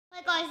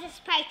Hi guys, this is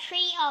part 3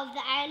 of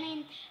the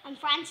Ireland and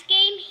France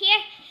game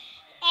here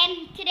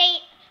today,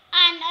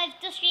 and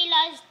I've just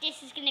realised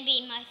this is going to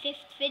be my 5th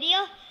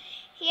video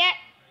here.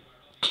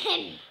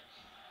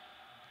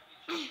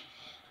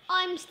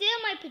 I'm still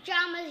in my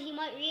pyjamas, you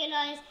might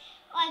realise.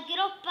 I get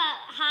up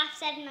at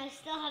 7:30, I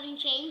still haven't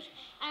changed,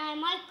 and I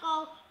might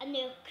go and do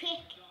a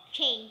quick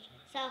change,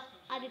 so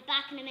I'll be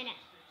back in a minute.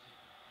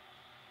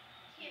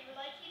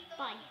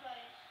 Bye.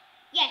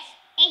 Yes,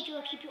 AJ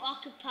will keep you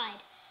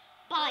occupied.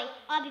 Bye,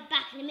 I'll be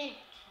back in a minute.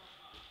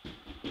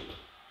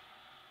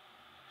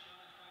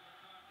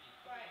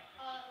 Right,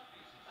 I'll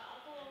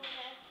go over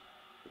now.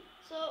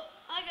 So,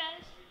 hi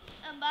guys,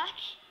 I'm back.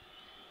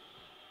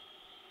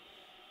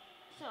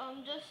 So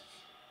I'm just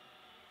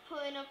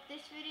putting up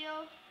this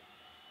video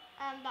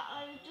that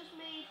I just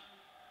made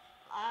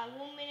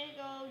 1 minute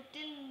ago.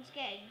 Dylan's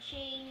getting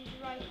changed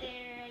right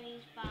there and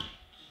he's back.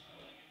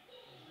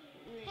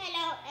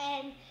 Hello,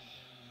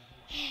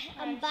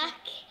 I'm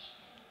back.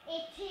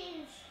 It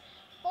is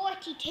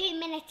 42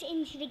 minutes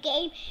into the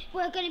game.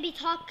 We're going to be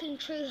talking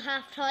through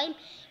half time,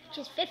 which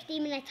is 50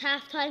 minutes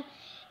half time.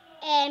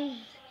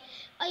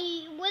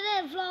 I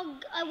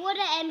would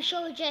have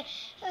showed you,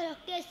 look,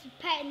 there's a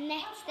part of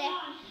nets there.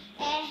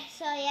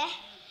 So yeah,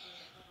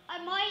 I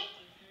might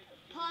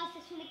pause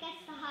this when it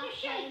gets to half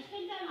time.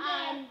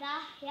 And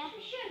yeah.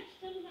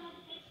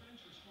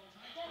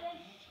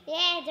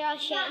 Yeah, they're all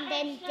shouting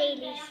then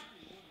dailies.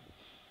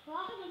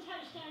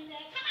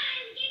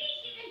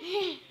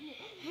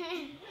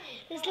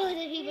 There's loads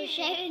of people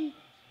shouting.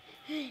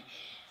 So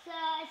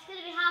it's going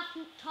to be half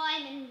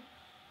time in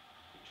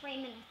 3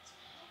 minutes.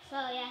 So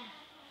yeah,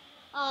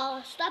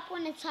 I'll stop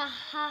when it's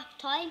half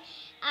time,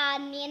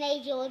 and me and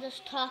AJ will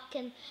just talk,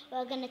 and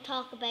we're going to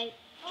talk about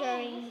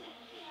during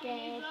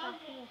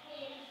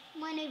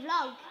my new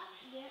vlog.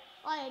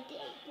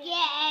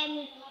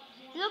 Yeah,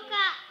 look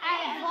at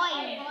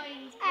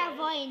our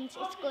vines,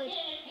 it's good.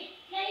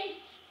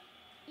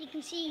 You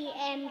can see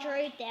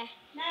Giroud there.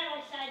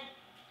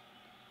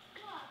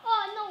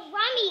 Oh no,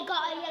 Rami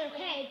got a yellow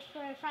card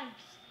for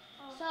France.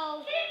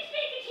 So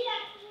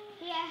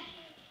yeah,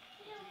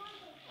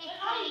 it's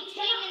only 2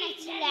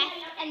 minutes left,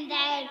 and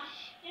then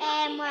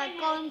we're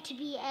going to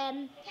be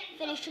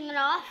finishing it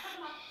off.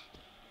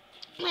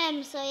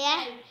 So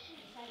yeah,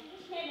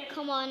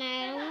 come on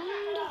Ireland.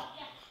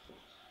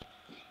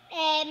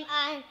 And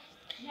I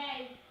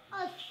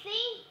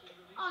think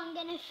I'm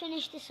gonna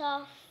finish this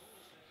off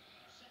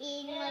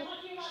in like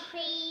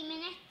 3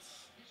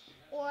 minutes,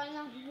 or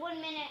no, 1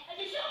 minute.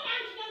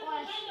 Or,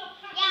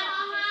 yeah,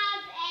 I'll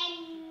have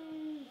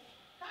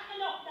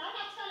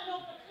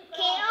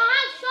okay, I'll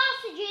have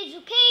sausages,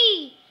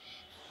 okay?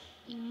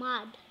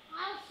 Mad.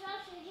 I'll have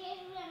sausages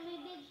and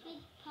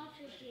big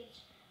sausages.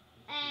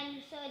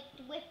 So I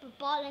whip a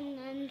ball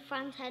and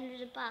France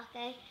handed it back,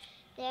 eh?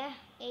 There,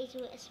 Ace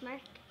with a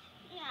smirk.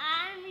 Yeah,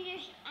 I'm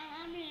just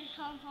 1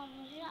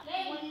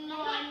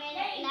 more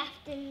minute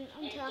left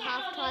until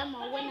half time.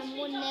 I'll win them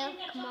 1-0.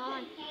 Come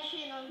on.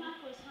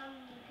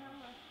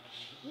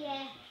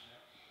 Yeah.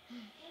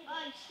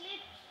 Oh, you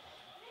slipped.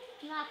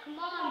 Nah, come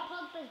on,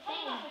 Pogba's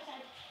big.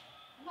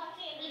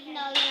 Even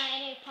though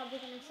United are probably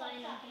going to sign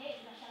him.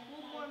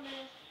 1 more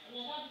minute.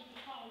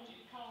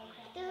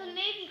 There's a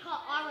movie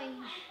called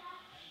Orange.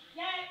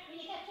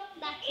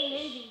 That's a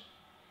movie.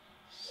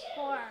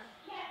 Horror.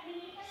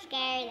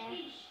 Scary there.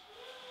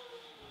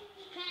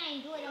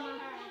 Trying to enjoy the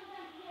movie.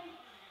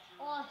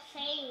 Oh,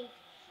 save.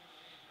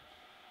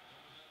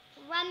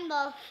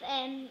 Randolph, I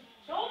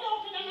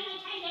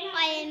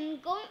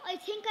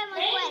think I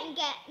might go out and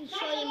get and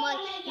show you my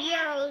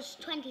Euros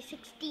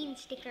 2016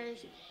 stickers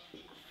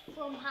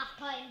from half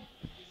time.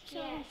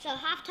 So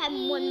half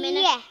time, 1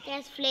 minute. Yeah.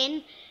 There's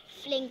Flynn.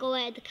 Flynn, go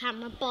out of the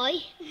camera,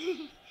 boy.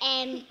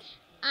 And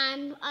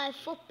I have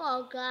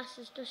football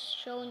glasses, just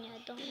showing you. I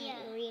don't know if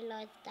you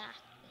realise that.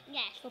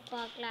 Yes,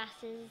 football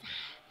glasses.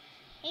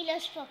 He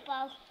loves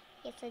football.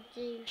 Yes, I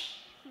do.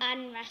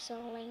 And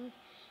wrestling.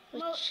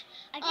 Which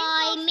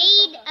I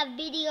made a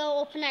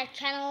video up on our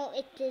channel.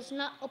 It is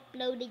not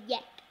uploaded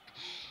yet,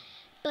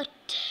 but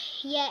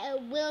yeah,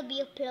 it will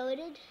be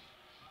uploaded.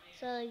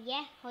 So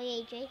yeah, hi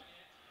AJ.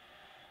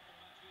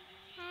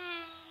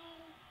 Hi.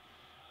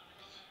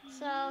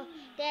 So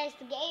there's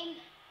the game.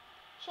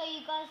 Show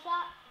you guys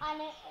that,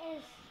 and it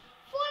is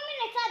 4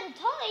 minutes at a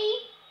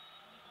time.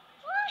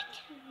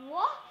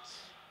 What?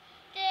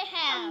 The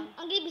hell?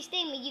 I'm gonna be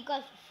staying with you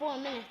guys for 4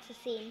 minutes, it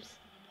seems.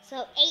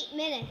 So 8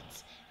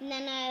 minutes, and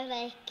then I have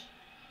like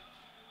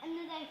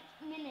another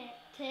minute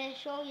to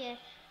show you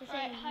the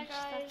thing. Hi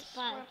guys,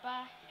 we're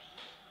back.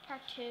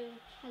 Part 2.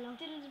 Hello.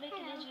 Dylan's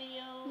making his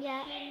video.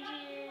 Yeah. Flynn's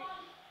here.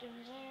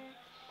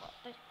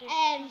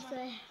 Dylan's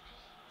there.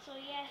 So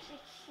yes,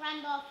 it's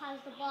Randolph has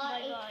the ball.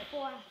 Oh my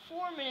God.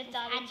 4 minutes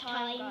at a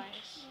time,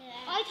 guys.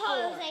 Yeah. I thought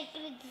it was like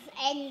going to just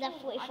end at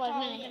 45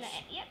 minutes.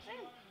 Yep,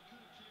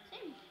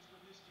 same.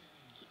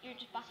 You're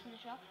just back from the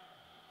shop.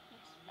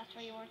 That's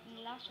where you were in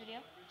the last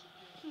video.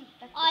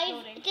 That's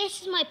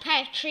This is my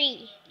part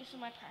 3. This is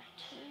my part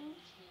 2.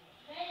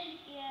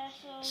 Yeah,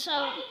 So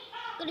I'm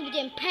gonna be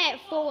doing part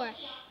 4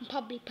 and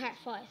probably part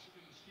 5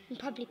 and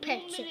probably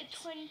part 6.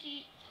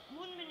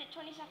 1 minute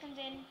 20 seconds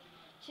in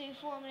to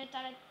 4 minutes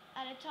at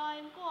a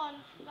time. Go on,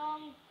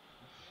 long.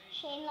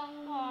 Shane Long.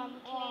 Come on,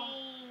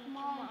 McLean. Come Come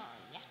on. on.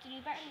 You have to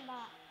do better than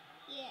that.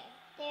 Yeah.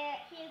 There's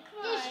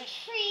There's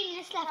 3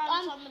 minutes left.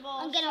 France on the ball,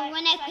 I'm gonna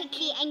run out side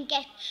quickly knee. and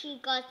get you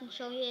guys and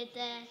show you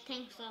the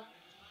thing. So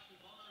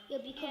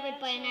you'll be covered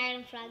by an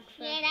Ireland flag.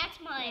 That's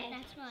mine.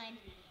 That's mine.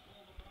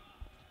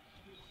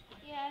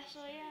 Yeah, so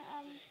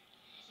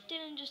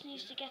Dylan just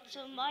needs to get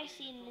some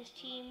icy in his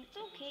team. It's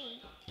okay.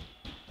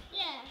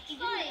 Yeah, He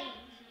it's fine.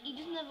 He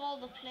doesn't have all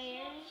the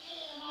players.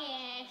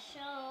 Yeah,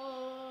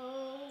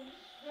 so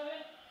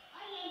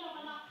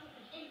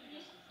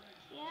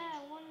Yeah,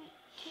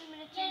 2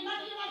 minutes in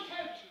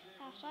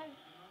half time.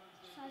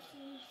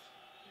 sausages.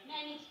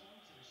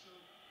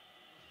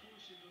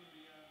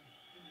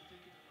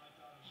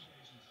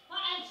 What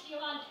else do you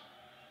want?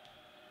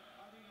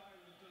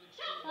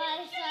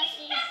 Five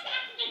sausages. Get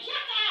back to the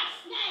jackass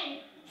now!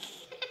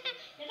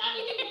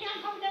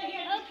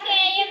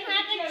 Okay, I'm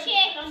having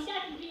chips.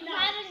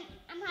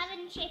 I'm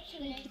having chips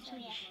in this. So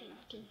yeah.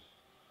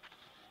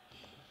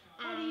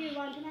 What do you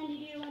want? How many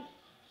do you want?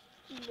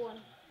 1.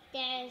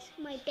 There's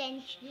my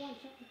bench.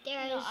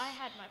 There's No, I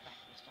had my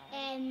breakfast.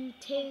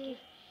 2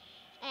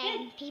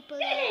 people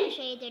that I'll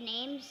show you their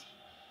names.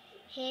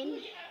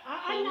 Him,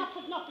 I'm not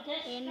putting up with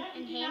this. him,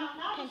 and him.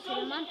 Pencil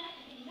them on.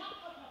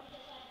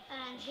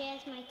 And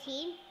here's my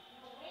team.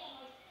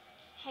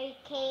 Harry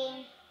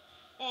Kane.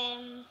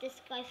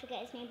 This guy, I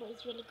forget his name, but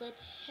he's really good.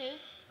 Who?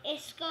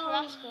 Isco.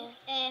 Carrasco.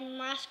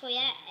 Marasco,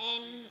 yeah.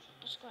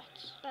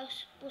 Busquets.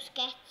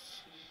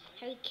 Busquets.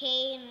 Harry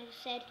Kane, as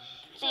I said.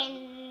 So,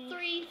 Ben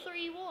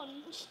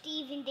 3-3-1.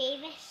 Stephen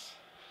Davis.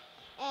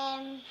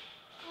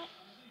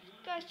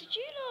 Guys, did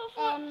you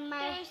know my-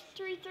 there was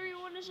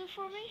 3-3-1 as a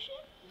formation?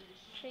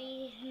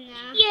 3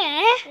 now.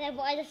 Yeah.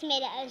 But I just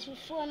made it as a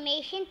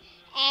formation.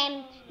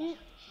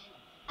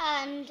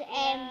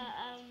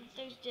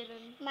 There's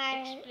Dylan.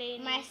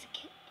 Explain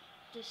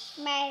This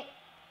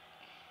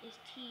his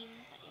team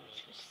that he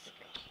makes with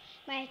stickers.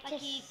 Like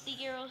the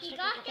Euro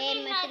sticker. I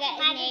forget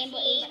his name,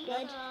 but he's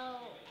good.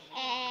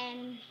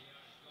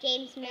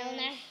 James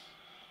Milner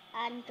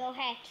and Go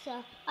Hart.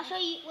 So I'll show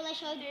you. Will I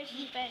show? There's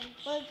his bench.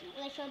 Will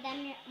I show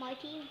them my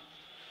team?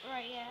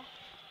 Right, yeah.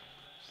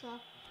 So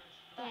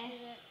That yeah.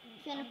 is it.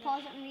 If you wanna And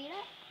pause it and read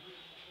it.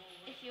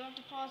 if you want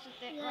to pause it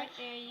Yeah. right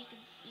there, you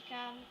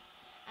can,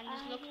 and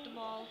just look at the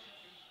ball.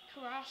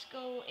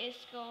 Carrasco,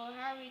 Isco,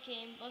 Harry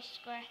Kane,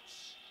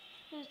 Busquets.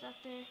 Who's that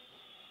there?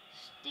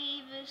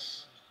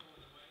 Davis.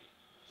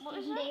 What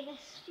is Stephen that?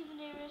 Davis. Stephen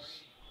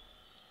Davis.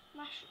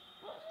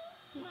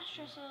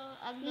 Mastressa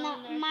and No,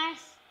 Milner.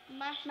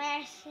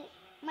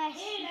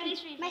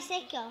 Please read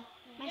Marseco.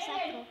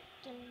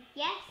 Dylan.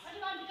 Yes. What do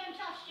you want with them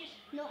sausages?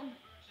 Nothing.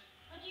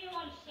 What do you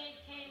want,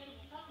 Taylor?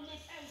 Nothing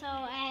this. So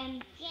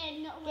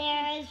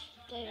there's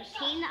the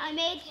team that I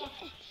made.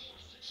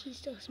 She's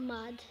just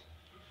mad.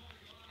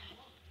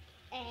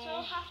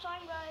 So half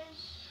time,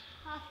 guys.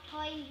 Half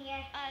time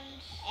here.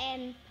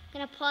 And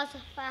Gonna pause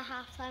it for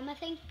half time, I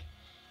think.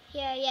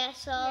 Here, yeah.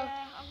 So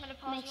yeah, I'm gonna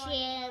pause make sure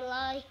mine. you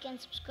like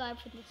and subscribe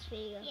for this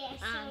video. Yeah,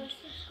 so and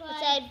subscribe I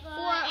said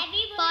for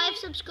everybody. 5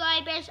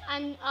 subscribers,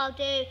 and I'll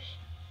do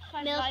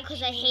 5 milk likes.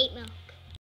 because I hate milk.